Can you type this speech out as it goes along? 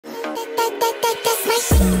Hey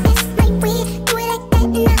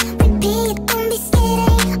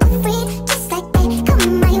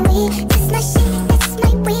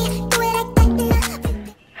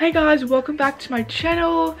guys, welcome back to my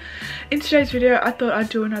channel. In today's video I thought I'd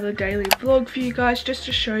do another daily vlog for you guys just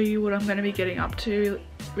to show you what I'm going to be getting up to,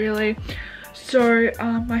 really. So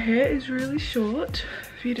my hair is really short.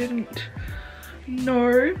 If you didn't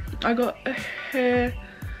know, I got a hair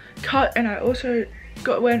cut and I also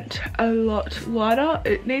went a lot lighter.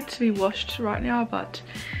 It needs to be washed right now, but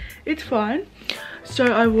it's fine. So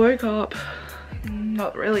I woke up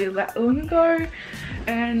not really that long ago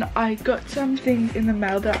and I got some things in the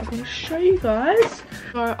mail that I'm going to show you guys.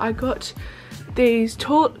 So I got these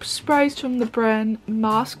toilet sprays from the brand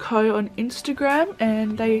Mask Co on Instagram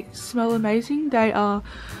and they smell amazing. They are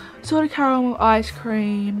salted caramel ice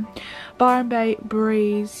cream, Byron Bay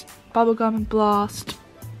breeze, bubblegum and blast,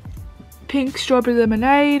 pink strawberry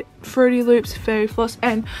lemonade, fruity loops, fairy floss.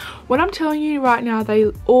 And what I'm telling you right now, they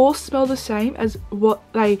all smell the same as what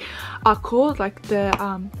they are called. Like the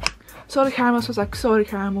salted caramel smells like salted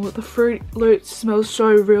caramel, the fruit loops smells so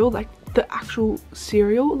real, like the actual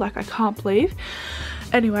cereal, like I can't believe.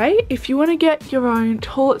 Anyway, if you want to get your own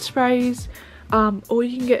toilet sprays or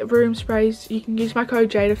you can get room sprays, you can use my code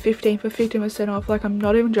JADA15 for 15% off. Like, I'm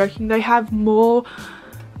not even joking. They have more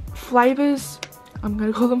flavors, I'm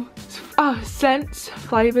gonna call them scents,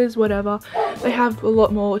 flavors, whatever. They have a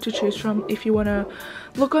lot more to choose from. If you want to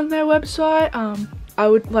look on their website, I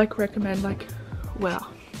would like recommend, like, wow.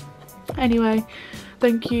 Anyway,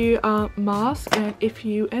 thank you Mask, and if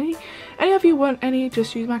you any of you want any,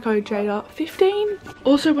 just use my code JADA15.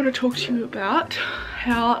 Also want to talk to you about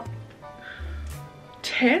how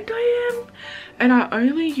tanned I am, and I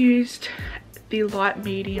only used the light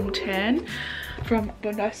medium tan from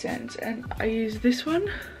Bondi, and I use this one.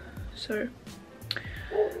 So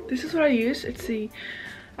this is what I use. It's the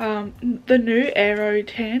new Aero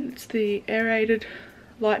tan. It's the aerated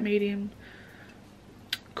light medium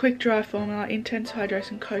quick dry formula, intense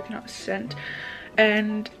hydration coconut scent,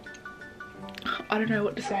 and I don't know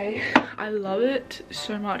what to say. I love it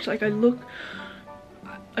so much. Like, I look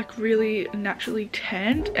like really naturally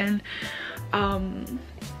tanned, and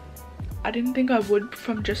I didn't think I would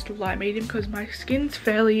from just light medium because my skin's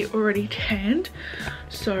fairly already tanned.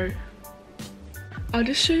 So I'll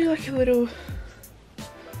just show you like a little.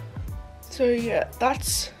 So yeah,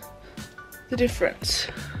 that's the difference.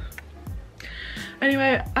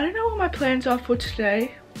 Anyway, I don't know what my plans are for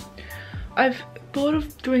today. I've thought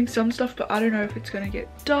of doing some stuff, but I don't know if it's gonna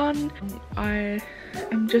get done. I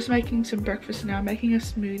am just making some breakfast now. I'm making a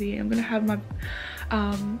smoothie. I'm gonna have my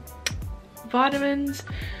vitamins.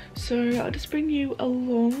 So I'll just bring you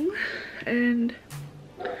along and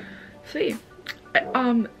see.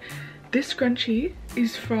 This scrunchie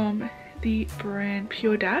is from the brand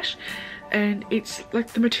Pure Dash, and it's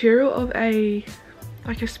like the material of a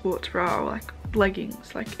sports bra or like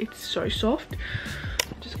leggings. Like, it's so soft.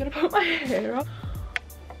 I'm just gonna put my hair up.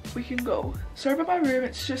 We can go. Sorry about my room,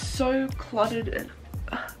 it's just so cluttered and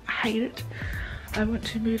I hate it. I want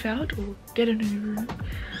to move out or get a new room.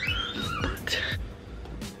 But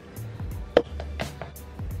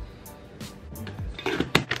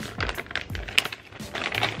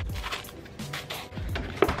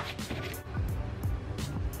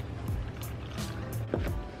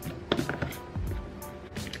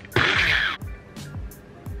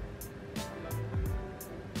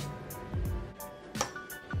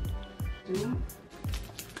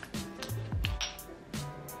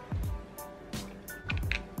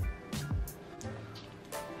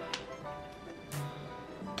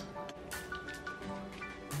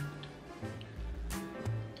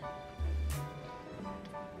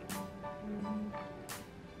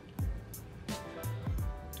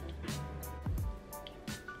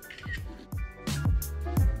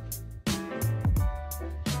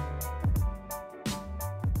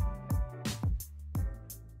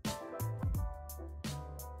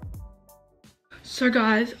so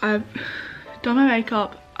guys, I've done my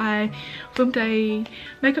makeup. I filmed a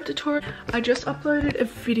makeup tutorial. I just uploaded a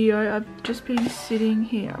video. I've just been sitting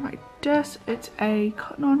here at my desk. It's a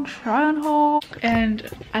cotton on try on haul and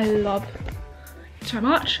I love it so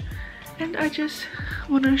much. And I just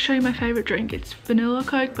want to show you my favorite drink. It's vanilla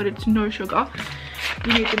Coke, but it's no sugar.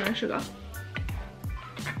 You need the no sugar.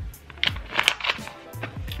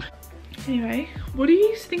 Anyway, what do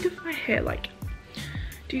you think of my hair? Like,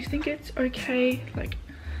 do you think it's okay? Like,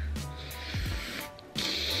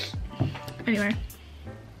 anyway,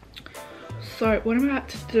 so what I'm about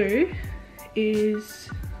to do is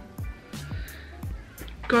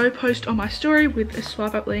go post on my story with a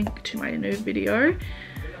swipe up link to my new video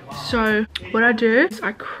So what I do is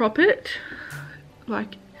I crop it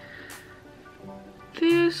like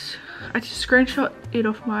this. I just screenshot it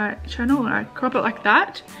off my channel and I crop it like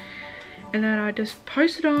that, and then I just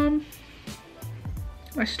post it on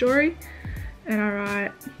my story and I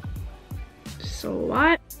write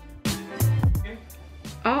swipe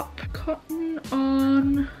up, cotton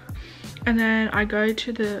on, and then I go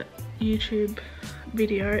to the YouTube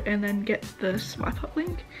video and then get the swipe up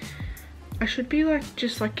link. I should be like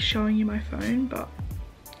just like showing you my phone, but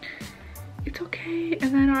it's okay.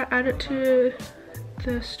 And then I add it to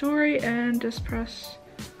the story and just press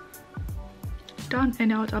done, and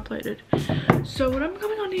now it's uploaded. So what I'm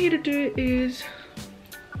coming on here to do is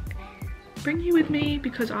bring you with me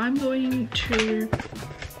because I'm going to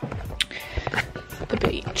the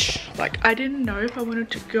beach. Like, I didn't know if I wanted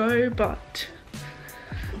to go, but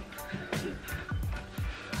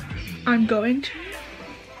I'm going to.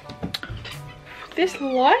 This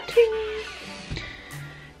lighting.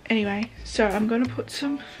 Anyway, so I'm gonna put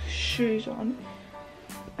some shoes on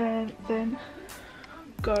and then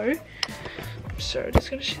go. So just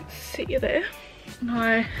gonna sit you there.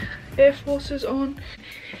 My Air Forces on.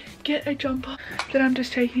 Get a jumper. Then I'm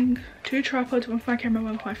just taking 2 tripods with my camera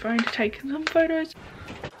and with my phone to take some photos.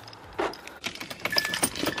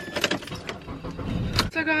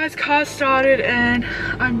 So guys, car started and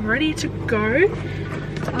I'm ready to go.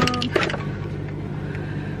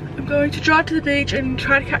 I'm going to drive to the beach and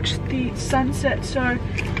try to catch the sunset. So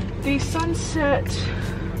the sunset,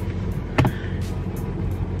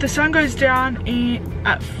 the sun goes down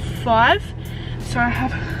at 5, so I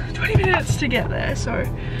have 20 minutes to get there. So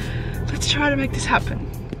let's try to make this happen.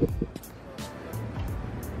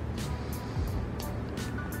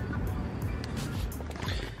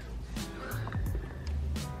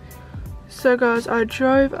 So guys, I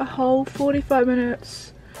drove a whole 45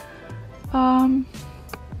 minutes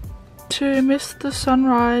to miss the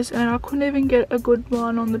sunrise, and I couldn't even get a good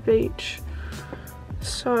one on the beach.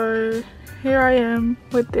 So here I am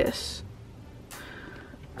with this.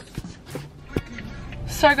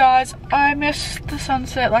 So guys, I missed the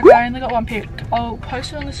sunset. Like, I only got one pic. I'll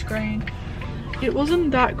post it on the screen. It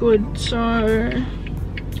wasn't that good. So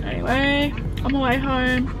anyway, on my way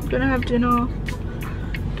home, gonna have dinner,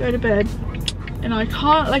 go to bed. And I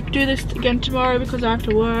can't like do this again tomorrow because I have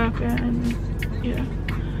to work, and yeah,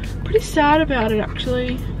 pretty sad about it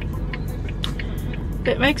actually.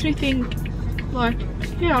 It makes me think like,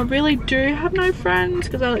 yeah, I really do have no friends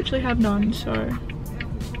because I literally have none.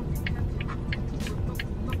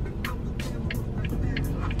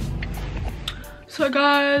 So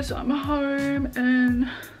guys, I'm home and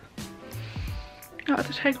I have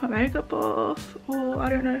to take my makeup off, or I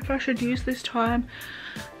don't know if I should use this time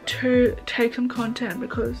to take some content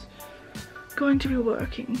because I'm going to be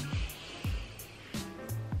working.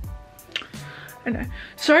 I know.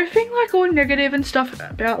 Sorry for being like all negative and stuff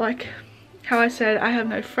about like how I said I have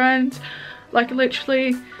no friends. Like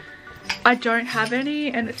literally I don't have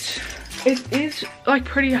any, and it is like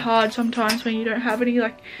pretty hard sometimes when you don't have any.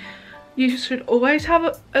 Like, you should always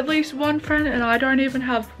have at least one friend, and I don't even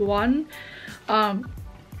have one.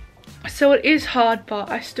 So it is hard, but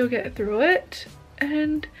I still get through it.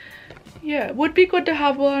 And yeah, it would be good to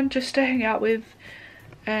have one just to hang out with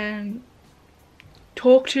and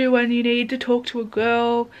talk to when you need to talk to a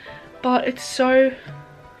girl. But it's so,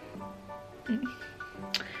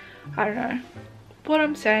 I don't know what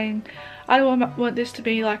I'm saying. I don't want this to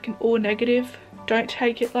be like an all negative. Don't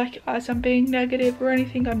take it like as I'm being negative or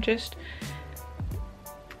anything. I'm just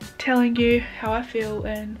telling you how I feel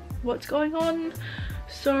and what's going on.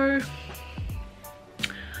 So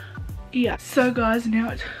yeah, so guys, now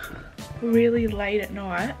it's really late at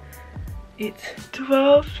night. It's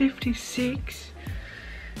 12:56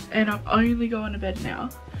 and I'm only going to bed now.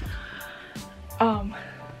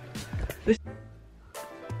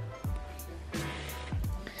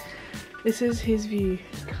 This is his view.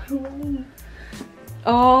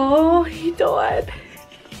 Oh, he died.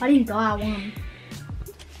 I didn't die, I won.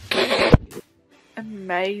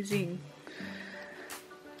 Amazing.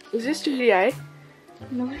 Is this GTA?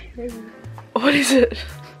 No. What is it?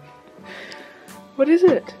 What is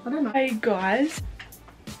it? I don't know. Hey guys,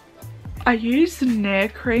 I used the nail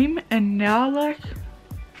cream and now like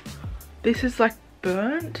this is like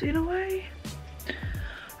burnt in a way.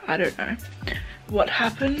 I don't know what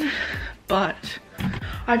happened, but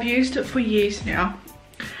I've used it for years now.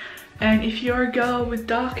 And if you're a girl with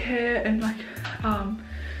dark hair and like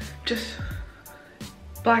just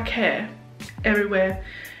black hair everywhere,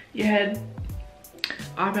 your head,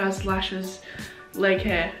 eyebrows, lashes, leg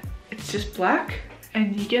hair, it's just black,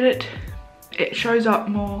 and you get it, it shows up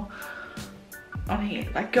more on here.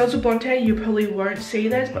 Like girls with blonde hair, you probably won't see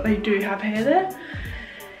this, but they do have hair there.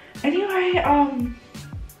 Anyway,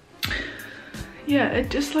 yeah, it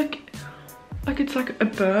just like it's like a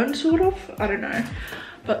burn sort of, I don't know,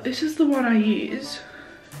 but this is the one I use.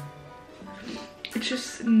 It's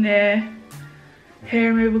just Nair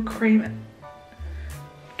hair removal cream,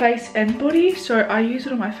 face and body, so I use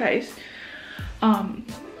it on my face.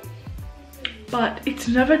 But it's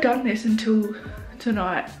never done this until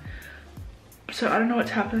tonight, so I don't know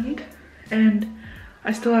what's happened, and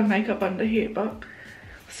I still have makeup under here, but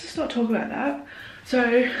let's just not talk about that.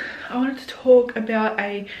 So I wanted to talk about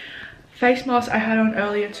a face mask I had on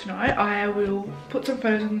earlier tonight. I will put some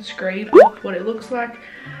photos on the screen of what it looks like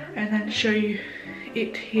and then show you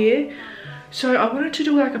it here. So I wanted to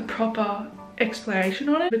do like a proper explanation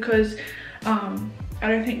on it because I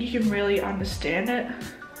don't think you can really understand it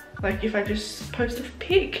like if I just post a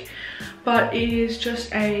pic, but it is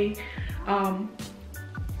just a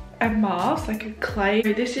mask, like a clay.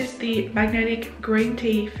 This is the magnetic green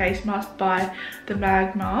tea face mask by the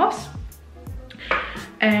Mag Mask,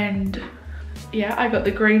 and yeah, I got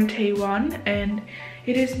the green tea one, and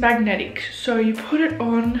it is magnetic, so you put it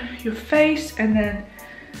on your face, and then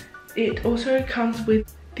it also comes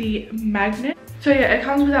with the magnet. So yeah, it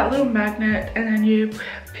comes with that little magnet, and then you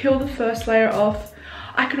peel the first layer off.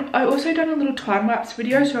 I also done a little time-lapse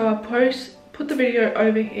video, so I'll put the video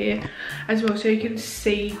over here as well so you can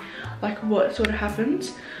see like what sort of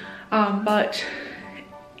happens. But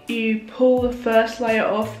you pull the first layer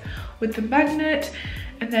off with the magnet,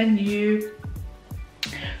 and then you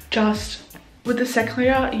just, with the second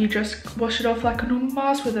layer, you just wash it off like a normal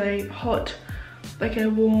mask with a hot, like a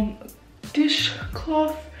warm dish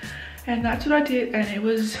cloth, and that's what I did, and it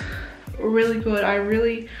was really good. I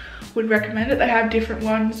really would recommend it. They have different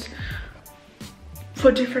ones for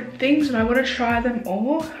different things, and I want to try them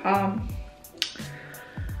all.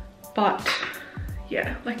 But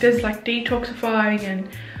yeah, like there's like detoxifying and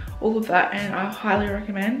all of that, and I highly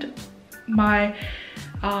recommend. My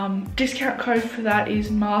discount code for that is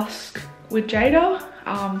mask with Jada.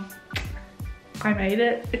 I made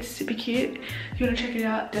it, it's super cute. If you want to check it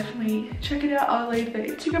out, definitely check it out. I'll leave the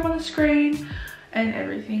Instagram on the screen and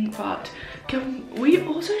everything. But can we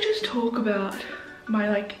also just talk about my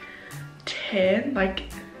like tan? Like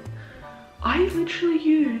I literally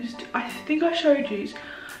used, I think I showed you,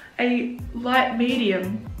 a light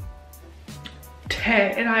medium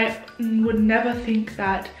tan, and I would never think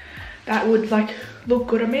that that would like look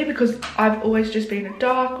good on me because I've always just been a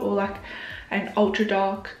dark or like an ultra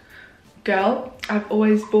dark girl. I've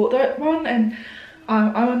always bought that one, and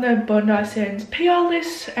I'm on the Bondi Sands PR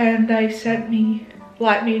list, and they sent me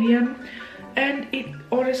light medium, and it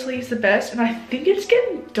honestly is the best. And I think it's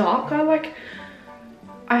getting darker. Like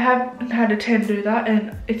I haven't had a tan do that,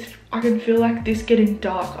 and I can feel like this getting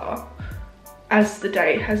darker as the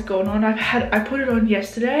day has gone on. I put it on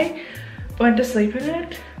yesterday, went to sleep in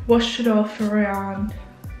it, washed it off around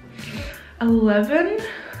 11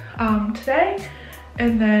 today,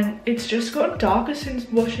 and then it's just got darker since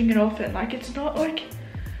washing it off. And like it's not like,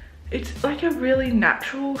 it's like a really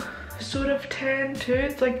natural sort of tan too.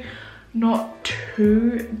 It's like not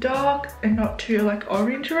too dark and not too like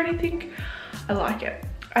orange or anything. I like it.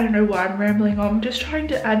 I don't know why I'm rambling on. I'm just trying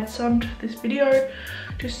to add some to this video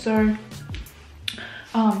just so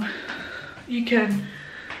you can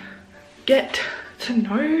get to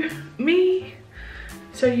know me,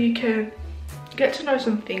 so you can get to know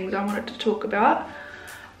some things I wanted to talk about.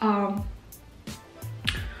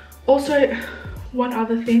 Also, one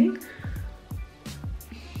other thing,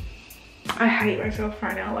 I hate myself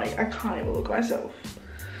right now. Like I can't even look at myself.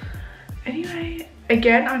 Anyway,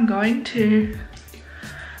 again, I'm going to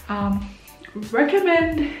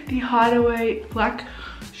recommend the Hideaway Black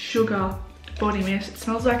Sugar Body Mist. It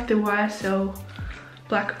smells like the YSL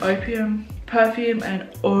Black Opium perfume, and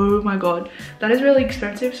oh my god, that is really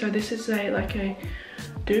expensive. So this is like a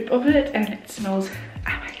dupe of it, and it smells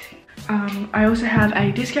amazing. I also have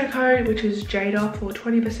a discount code which is Jada for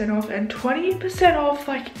 20% off, and 20% off,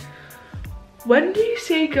 like when do you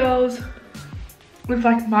see girls with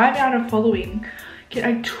like my amount of following get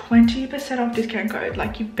a 20% off discount code?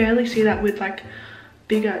 Like you barely see that with like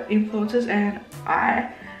bigger influencers, and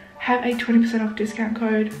I have a 20% off discount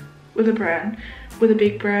code with a brand, with a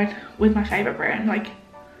big brand, with my favorite brand. Like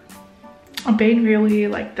I'm being real here,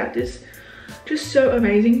 like that is just so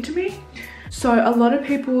amazing to me. So a lot of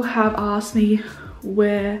people have asked me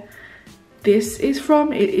where this is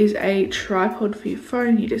from. It is a tripod for your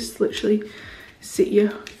phone. You just literally sit your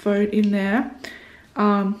phone in there.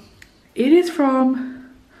 It is from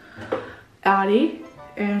Audi,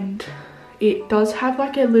 and it does have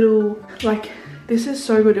like a little, like This is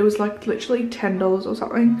so good. It was like literally $10 or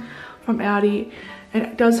something from Aldi, and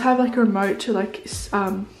it does have like a remote to like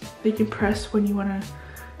you can press when you want to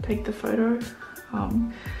take the photo.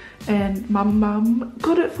 And my mum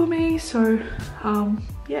got it for me, so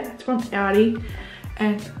yeah, it's from Aldi.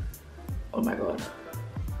 And oh my god,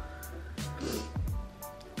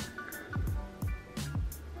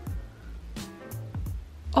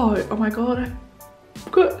 oh my god, I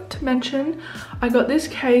forgot to mention I got this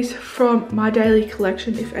case from My Daily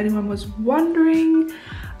Collection, if anyone was wondering.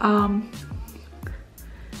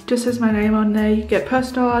 Just says my name on there. You get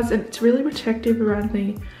personalized, and it's really protective around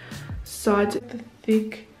the sides of the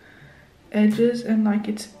thick edges, and like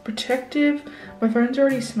it's protective. My phone's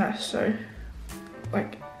already smashed, so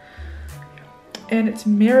like, and it's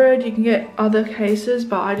mirrored. You can get other cases,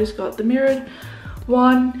 but I just got the mirrored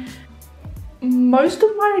one. Most of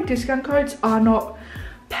my discount codes are not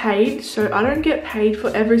paid, so I don't get paid for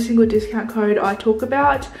every single discount code I talk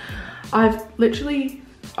about. I've literally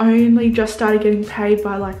only just started getting paid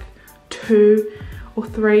by like 2 or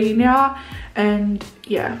 3 now, and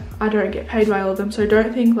yeah, I don't get paid by all of them. So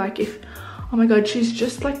don't think like, if oh my god, she's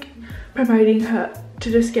just like promoting her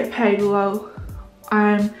to just get paid. Well,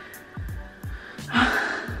 I'm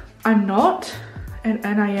not, and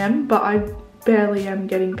I am, but I barely am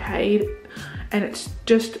getting paid, and it's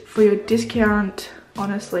just for your discount.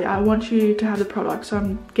 Honestly, I want you to have the product, so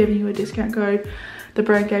I'm giving you a discount code. The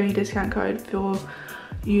brand gave me a discount code for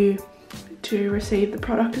you to receive the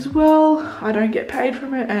product as well. I don't get paid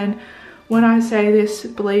from it, and when I say this,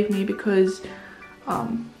 believe me, because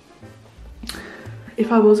if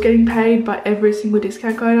I was getting paid by every single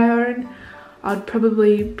discount code I own, I'd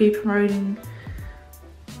probably be promoting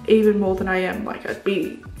even more than I am. Like, I'd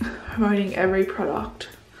be promoting every product,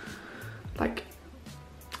 like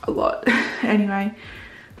a lot. Anyway,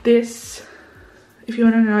 this, if you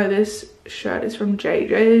want to know, this shirt is from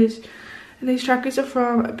JJ's, and these trackers are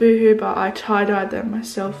from Boohoo, but I tie-dyed them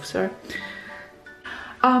myself. So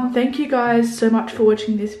thank you guys so much for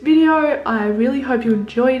watching this video. I really hope you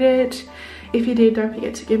enjoyed it. If you did, don't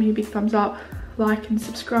forget to give me a big thumbs up, like and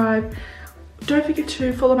subscribe. Don't forget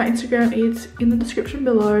to follow my Instagram. It's in the description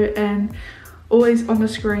below and always on the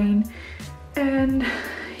screen. And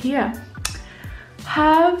yeah,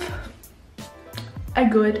 have a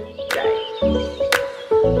good day.